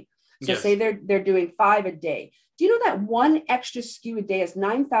day. So say they're doing 5 a day. Do you know that one extra SKU a day is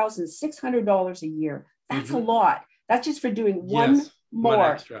 $9,600 a year? That's a lot. That's just for doing one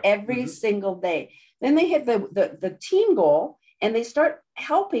more every single day. Then they hit the team goal, and they start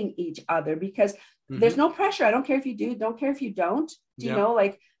helping each other, because there's no pressure. I don't care if you do, don't care if you don't. Do you know,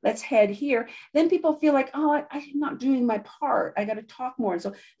 like, let's head here. Then people feel like, oh, I'm not doing my part. I got to talk more. And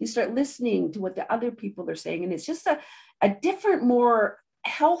so you start listening to what the other people are saying. And it's just a different, more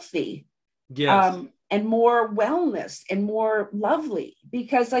healthy and more wellness and more lovely,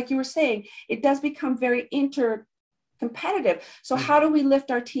 because like you were saying, it does become very intercompetitive. So how do we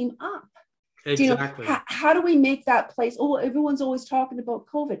lift our team up? Exactly. You know, how do we make that place? Oh, everyone's always talking about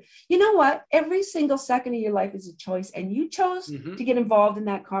COVID. You know what? Every single second of your life is a choice, and you chose to get involved in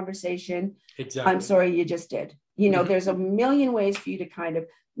that conversation. Exactly. I'm sorry, you just did. You know, there's a million ways for you to kind of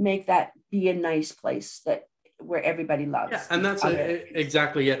make that be a nice place where everybody loves. Yeah, and that's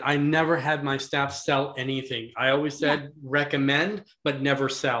exactly it. I never had my staff sell anything. I always said recommend, but never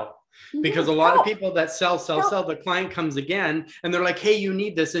sell. because a lot of people that sell, the client comes again and they're like, hey, you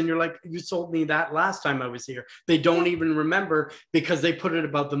need this. And you're like, you sold me that last time I was here. They don't even remember because they put it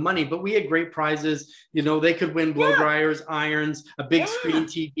about the money. But we had great prizes. You know, they could win blow dryers, irons, a big screen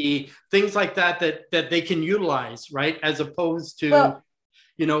TV, things like that they can utilize, right? As opposed to,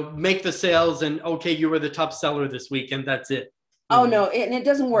 you know, make the sales and, okay, you were the top seller this week and that's it. Oh, no, and it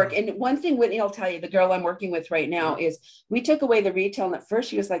doesn't work. And one thing Whitney will tell you, the girl I'm working with right now, is we took away the retail. And at first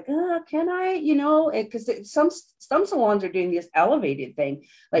she was like, can I, you know, because some salons are doing this elevated thing,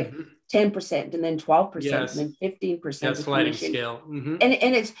 like 10% and then 12% and then 15%. Sliding scale.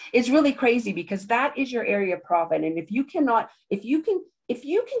 And it's really crazy because that is your area of profit. And if you can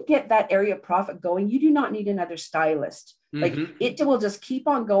get that area of profit going, you do not need another stylist. Like it will just keep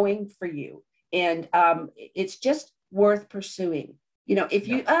on going for you. And it's just worth pursuing. You know, if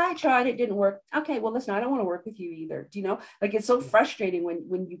you I tried, it didn't work. Okay, well, listen, I don't want to work with you either. Do you know? Like, it's so frustrating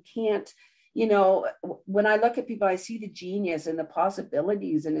when you can't, you know, when I look at people, I see the genius and the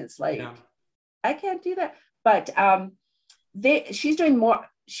possibilities, and it's like, I can't do that. But she's doing more.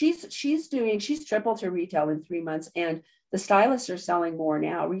 She's tripled her retail in 3 months, and the stylists are selling more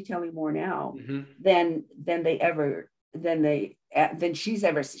now, retailing more now than she's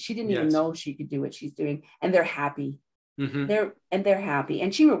ever. She didn't even know she could do what she's doing, and they're happy. They're happy,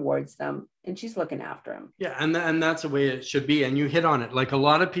 and she rewards them, and she's looking after them. Yeah, and that's the way it should be. And you hit on it. Like, a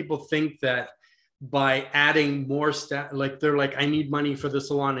lot of people think that by adding more staff, like they're like, I need money for the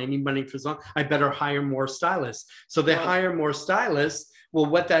salon, I need money for the salon, I better hire more stylists. So they hire more stylists. Well,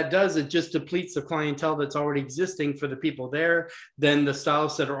 what that does, it just depletes the clientele that's already existing for the people there. Then the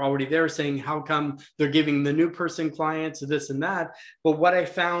stylists that are already there saying, how come they're giving the new person clients this and that? But what I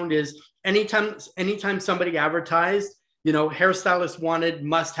found is anytime somebody advertised, you know, hairstylist wanted,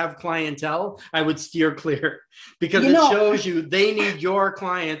 must have clientele, I would steer clear, because it shows you they need your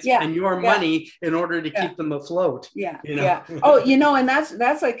clients and your money in order to keep them afloat. You know? Oh, you know, and that's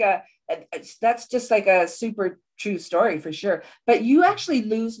just like a super true story for sure. But you actually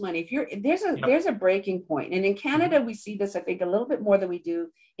lose money if there's a breaking point. And in Canada, we see this, I think, a little bit more than we do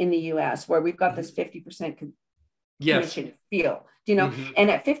in the US, where we've got this 50% commission feel. You know,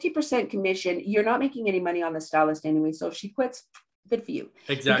 and at 50% commission, you're not making any money on the stylist anyway. So if she quits, good for you.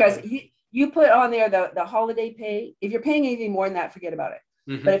 Exactly. Because you put on there the holiday pay. If you're paying anything more than that, forget about it.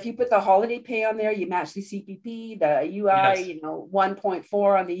 But if you put the holiday pay on there, you match the CPP, the UI, you know,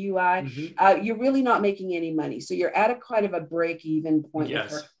 1.4 on the UI, you're really not making any money. So you're at quite of a break-even point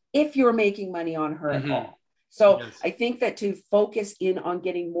with her, if you're making money on her at all. So I think that to focus in on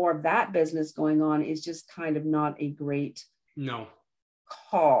getting more of that business going on is just kind of not a great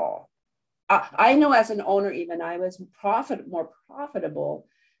call. I know as an owner, even I was more profitable,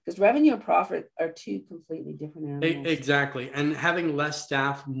 because revenue and profit are two completely different animals. Exactly. And having less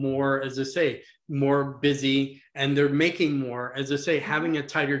staff, more, as I say, more busy, and they're making more, as I say, having a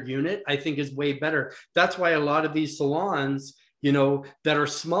tighter unit, I think, is way better. That's why a lot of these salons, you know, that are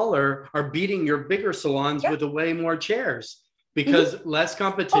smaller are beating your bigger salons with way more chairs, because less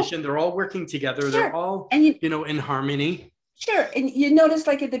competition. They're all working together. They're all, you know, in harmony. Sure. And you notice,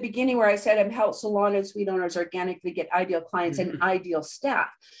 like at the beginning where I said, I've helped salon and suite owners organically get ideal clients and ideal staff,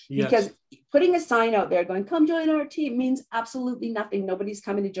 because putting a sign out there going, come join our team, means absolutely nothing. Nobody's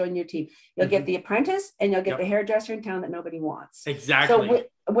coming to join your team. You'll get the apprentice, and you'll get the hairdresser in town that nobody wants. Exactly. So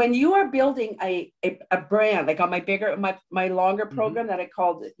when you are building a brand, like on my longer program that I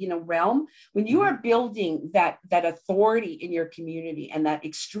called, you know, Realm, when you are building that authority in your community and that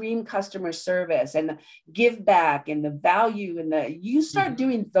extreme customer service and the give back and the value and you start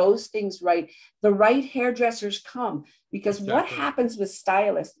doing those things right, the right hairdressers come. Because what happens with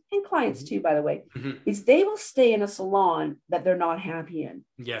stylists and clients too, by the way, is they will stay in a salon that they're not happy in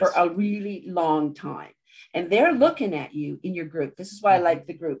for a really long time. And they're looking at you in your group. This is why I like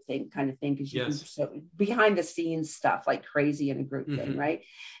the group kind of thing, because you can so behind the scenes stuff like crazy in a group thing, right?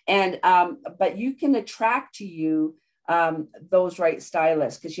 And but you can attract to you those right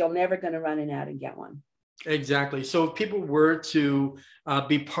stylists, because you're never going to run an ad and get one. Exactly. So if people were to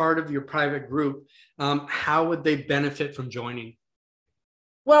be part of your private group, how would they benefit from joining?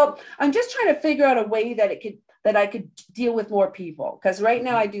 Well, I'm just trying to figure out a way that I could deal with more people. Because right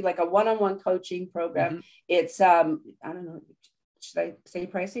now I do like a one-on-one coaching program. It's, I don't know, should I say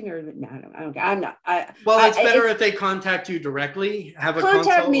pricing or no? Well, it's better if they contact you directly, have a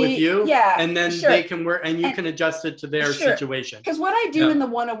consult with you, and then they can work, and you can adjust it to their situation. Because what I do in the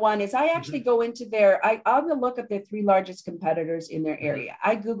one-on-one is I actually go into I'll look up their 3 largest competitors in their area.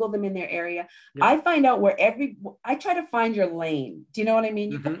 I Google them in their area. I find out where I try to find your lane. Do you know what I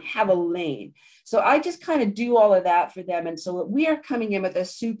mean? You don't have a lane. So I just kind of do all of that for them. And so we are coming in with a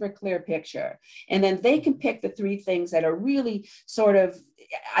super clear picture. And then they can pick the 3 things that are really sort of,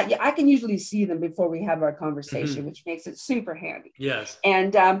 I can usually see them before we have our conversation, which makes it super handy. Yes.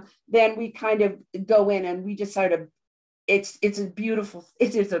 And then we kind of go in and we just sort of, it's a beautiful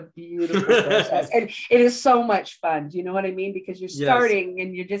process. And it is so much fun. Do you know what I mean? Because you're starting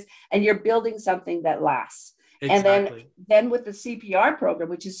and you're building something that lasts. Exactly. And then with the CPR program,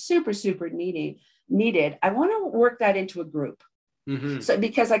 which is super, super needed, I want to work that into a group. So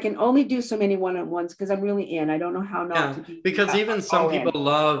because I can only do so many one-on-ones because I'm really in. I don't know how not to be. Because even some people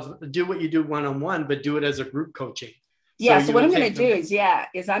do what you do one-on-one, but do it as a group coaching. So what I'm going to do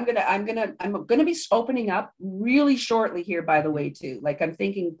is I'm going to be opening up really shortly here, by the way, too. Like I'm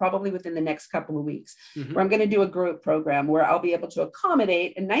thinking probably within the next couple of weeks, where I'm going to do a group program where I'll be able to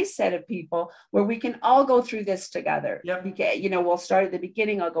accommodate a nice set of people where we can all go through this together. We'll start at the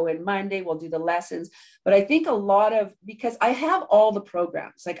beginning. I'll go in Monday. We'll do the lessons. But I think because I have all the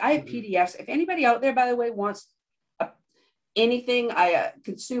programs, like I have PDFs. If anybody out there, by the way, wants anything,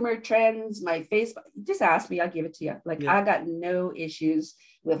 consumer trends, my Facebook, just ask me, I'll give it to you. I got no issues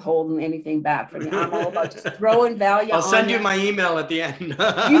with holding anything back from you. I'm all about just throwing value. I'll send you my email at the end.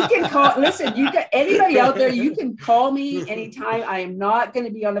 You can call, listen, anybody out there, you can call me anytime. I am not going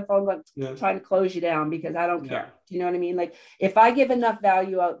to be on the phone trying to close you down because I don't care. Do you know what I mean? Like if I give enough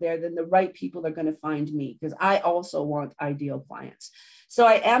value out there, then the right people are going to find me because I also want ideal clients. So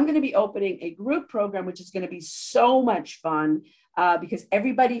I am going to be opening a group program, which is going to be so much fun because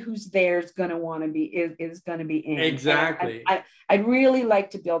everybody who's there is going to want to be is going to be in. Exactly. I'd really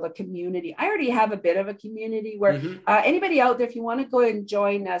like to build a community. I already have a bit of a community where anybody out there, if you want to go and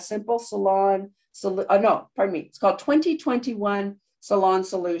join Simple Salon, it's called 2021 Salon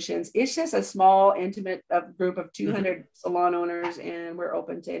Solutions. It's just a small, intimate group of 200 salon owners, and we're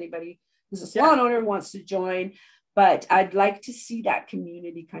open to anybody who's a salon owner who wants to join. But I'd like to see that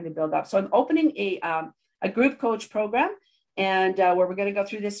community kind of build up. So I'm opening a group coach program and where we're going to go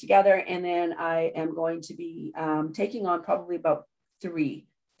through this together. And then I am going to be taking on probably about three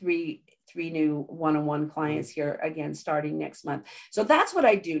new one-on-one clients here again, starting next month. So that's what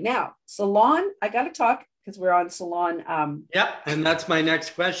I do. Now, Salon, I got to talk because we're on Salon. And that's my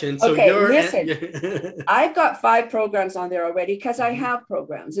next question. So listen, I've got 5 programs on there already because I have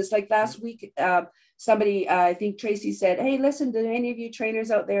programs. It's like last week, somebody, I think Tracy said, hey, listen, do any of you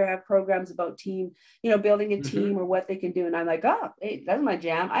trainers out there have programs about team, building a team or what they can do? And I'm like, hey, that's my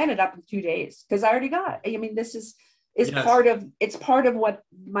jam. I ended up in 2 days because I already got, this is part of what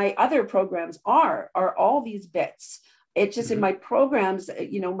my other programs are all these bits. It's just in my programs,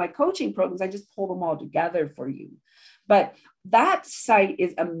 my coaching programs, I just pull them all together for you. But that site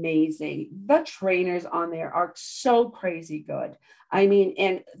is amazing. The trainers on there are so crazy good.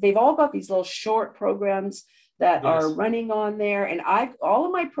 And they've all got these little short programs that are running on there. And all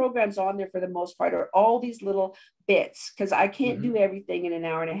of my programs on there for the most part are all these little bits because I can't do everything in an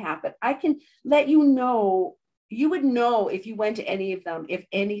hour and a half, but I can let you know, you would know if you went to any of them, if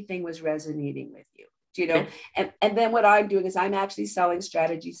anything was resonating with you. And then what I'm doing is I'm actually selling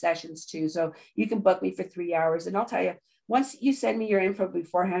strategy sessions too. So you can book me for 3 hours. And I'll tell you, once you send me your info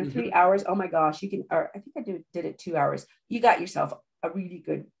beforehand, 3 hours, oh my gosh, you can, or I think I did it 2 hours. You got yourself a really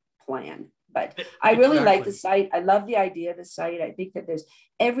good plan. But I really like the site. I love the idea of the site. I think that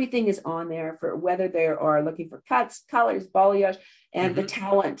everything is on there for whether they are looking for cuts, colors, balayage, and the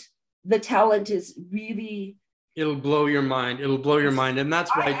talent. The talent is really. It'll blow your mind. And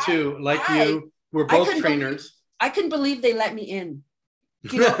that's why too, we're both trainers. I couldn't believe they let me in.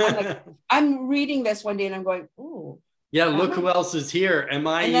 I'm reading this one day and I'm going, oh. Yeah, look who else is here. And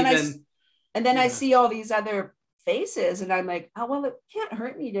then I see all these other faces and I'm like, oh, well, it can't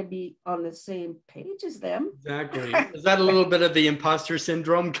hurt me to be on the same page as them. Exactly. Is that a little bit of the imposter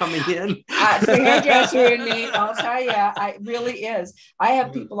syndrome coming in? It's the hairdresser in me, I'll tell you, it really is. I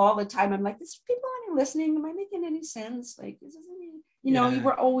have people all the time. I'm like, these people aren't listening. Am I making any sense? Like, this isn't me. You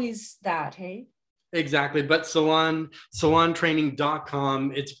were always that, hey? Exactly. But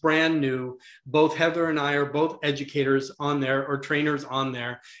salontraining.com, it's brand new. Both Heather and I are both educators on there or trainers on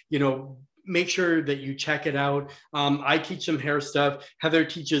there. Make sure that you check it out. I teach some hair stuff. Heather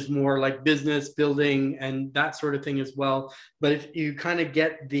teaches more like business building and that sort of thing as well. But if you kind of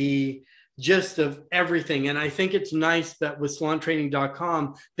get the gist of everything. And I think it's nice that with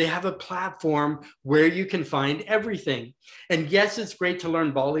salontraining.com, they have a platform where you can find everything. And yes, it's great to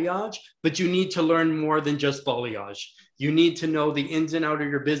learn balayage, but you need to learn more than just balayage. You need to know the ins and outs of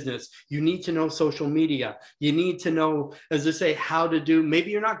your business. You need to know social media. You need to know, as I say, how to do, maybe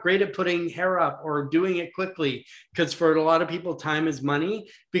you're not great at putting hair up or doing it quickly, because for a lot of people, time is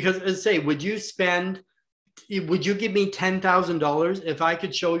money. Because as I say, would you give me $10,000 if I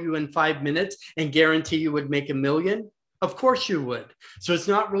could show you in 5 minutes and guarantee you would make $1 million? Of course you would. So it's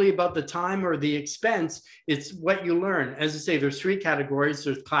not really about the time or the expense. It's what you learn. As I say, there's 3 categories.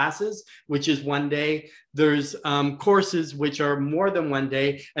 There's classes, which is 1 day. There's courses, which are more than 1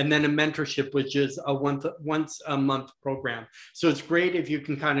 day. And then a mentorship, which is a once a month program. So it's great if you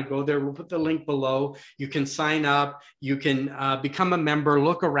can kind of go there. We'll put the link below. You can sign up. You can become a member,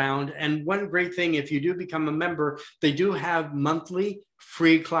 look around. And one great thing, if you do become a member, they do have monthly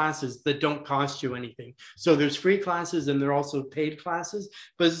free classes that don't cost you anything. So there's free classes and they're also paid classes.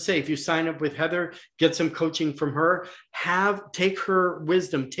 But as I say, if you sign up with Heather, get some coaching from her, take her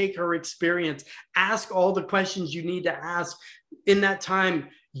wisdom, take her experience, ask all the questions you need to ask. In that time,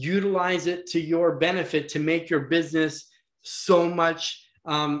 utilize it to your benefit to make your business so much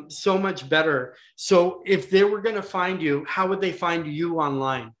better. So if they were going to find you, how would they find you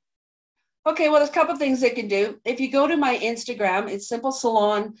online? Okay, well, there's a couple of things they can do. If you go to my Instagram, it's Simple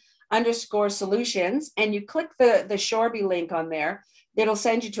Salon_solutions, and you click the Shorby link on there, it'll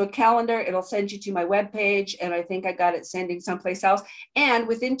send you to a calendar. It'll send you to my webpage, and I think I got it sending someplace else. And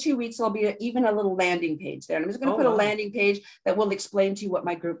within 2 weeks, there'll be even a little landing page there. And I'm just going to put a landing page that will explain to you what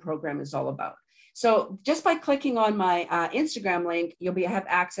my group program is all about. So just by clicking on my Instagram link, you'll have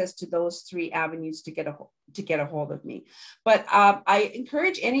access to those 3 avenues to get a hold of me. But I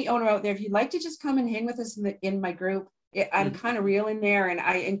encourage any owner out there, if you'd like to just come and hang with us in my group, I'm kind of real in there, and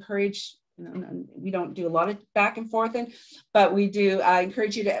I encourage, we don't do a lot of back and forth, but we do. I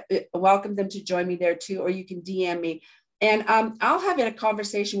encourage you to welcome them to join me there too, or you can DM me. And I'll have a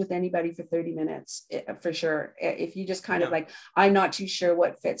conversation with anybody for 30 minutes for sure. If you just kind of like, I'm not too sure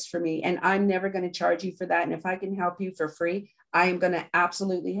what fits for me, and I'm never going to charge you for that. And if I can help you for free, I am going to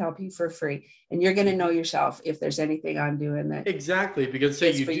absolutely help you for free. And you're going to know yourself if there's anything I'm doing that. Exactly. Because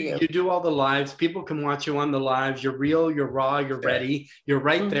say you do all the lives, people can watch you on the lives. You're real, you're raw, you're ready, you're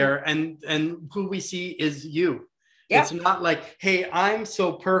right there. And who we see is you. Yep. It's not like, hey, I'm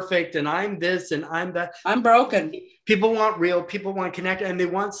so perfect and I'm this and I'm that. I'm broken. People want real, people want to connect, and they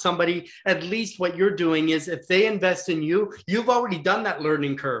want somebody. At least what you're doing is, if they invest in you, you've already done that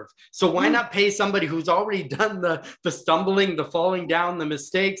learning curve. So why not pay somebody who's already done the stumbling, the falling down, the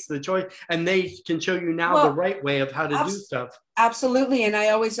mistakes, the choice, and they can show you now the right way of how to do stuff. Absolutely. And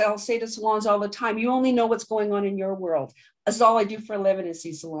I'll say to salons all the time, you only know what's going on in your world. That's all I do for a living is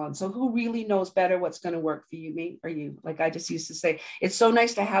see salons. So who really knows better what's going to work for you, me or you? Like I just used to say, it's so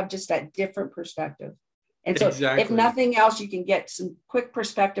nice to have just that different perspective. And so if nothing else, you can get some quick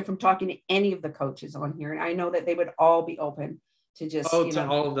perspective from talking to any of the coaches on here. And I know that they would all be open to just, to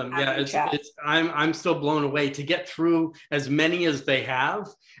all of them. Yeah. I'm still blown away to get through as many as they have.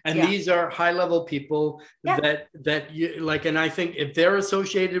 And these are high level people that you like. And I think if they're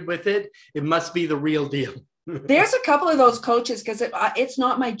associated with it, it must be the real deal. There's a couple of those coaches, because it's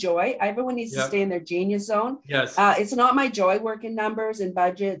not my joy. Everyone needs to stay in their genius zone. Yes. It's not my joy working numbers and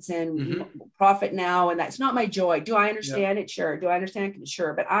budgets and profit now. And that's not my joy. Do I understand it? Sure. Do I understand it?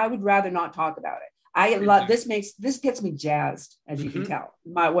 Sure. But I would rather not talk about it. I love this gets me jazzed, as you can tell,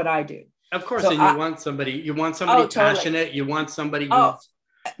 what I do. Of course. So and you want somebody passionate. You want somebody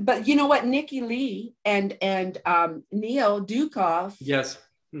but you know what? Nikki Lee and Neil Dukoff. Yes.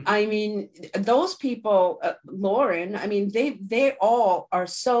 I mean, those people, Lauren, I mean, they all are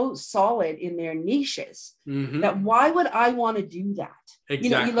so solid in their niches that why would I want to do that?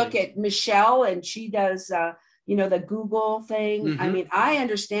 Exactly. You look at Michelle and she does, the Google thing. I mean, I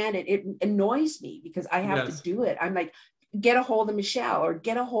understand it. It annoys me because I have to do it. I'm like, get a hold of Michelle or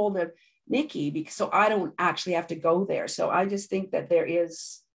get a hold of Nikki so I don't actually have to go there. So I just think that there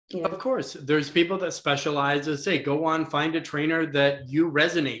is, Of course, there's people that specialize, as say, go on, find a trainer that you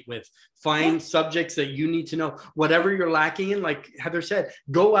resonate with, find subjects that you need to know, whatever you're lacking in, like Heather said,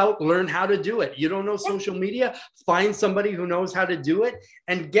 go out, learn how to do it. You don't know social media, find somebody who knows how to do it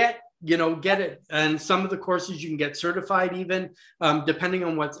and get it. And some of the courses you can get certified even, depending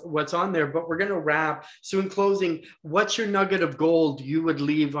on what's on there, but we're going to wrap. So in closing, what's your nugget of gold you would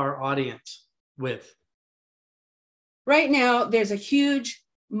leave our audience with? Right now, there's a huge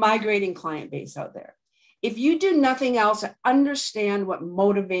migrating client base out there. If you do nothing else, understand what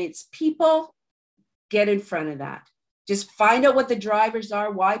motivates people, get in front of that. Just find out what the drivers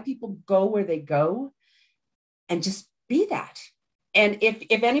are, why people go where they go, and just be that. And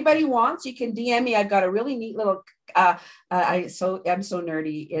if anybody wants, you can DM me. I've got a really neat little, I'm so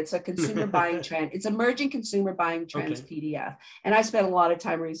nerdy. It's a consumer buying trend. It's emerging consumer buying trends PDF. And I spent a lot of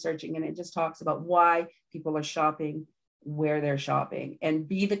time researching, and it just talks about why people are shopping, where they're shopping, and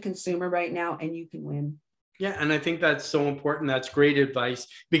be the consumer right now, and you can win. Yeah, and I think that's so important. That's great advice,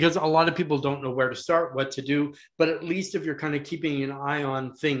 because a lot of people don't know where to start, what to do. But at least if you're kind of keeping an eye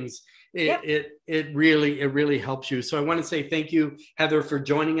on things, it really helps you. So I want to say thank you, Heather, for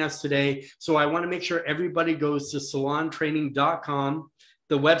joining us today. So I want to make sure everybody goes to salontraining.com.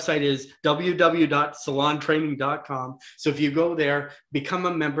 The website is www.salontraining.com. So if you go there, become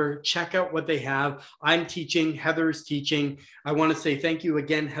a member, check out what they have. I'm teaching, Heather's teaching. I want to say thank you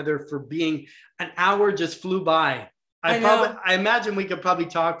again, Heather, for being an hour just flew by. I imagine we could probably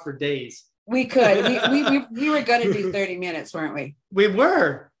talk for days. We could. We were going to do 30 minutes, weren't we? We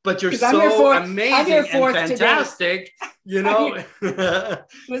were. But you're so amazing and fantastic, you know. It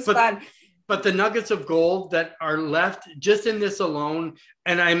was fun. But the nuggets of gold that are left just in this alone,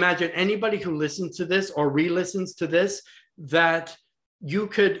 and I imagine anybody who listens to this or re-listens to this, that you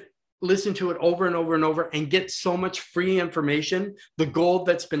could listen to it over and over and over and get so much free information, the gold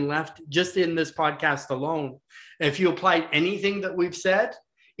that's been left just in this podcast alone. If you applied anything that we've said,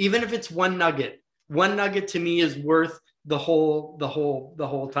 even if it's one nugget to me is worth the whole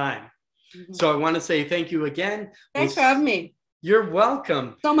time. Mm-hmm. So I want to say thank you again. Thanks for having me. You're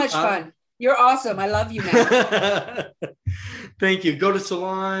welcome. So much fun. You're awesome. I love you, man. Thank you. Go to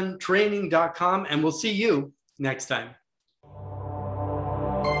salontraining.com and we'll see you next time.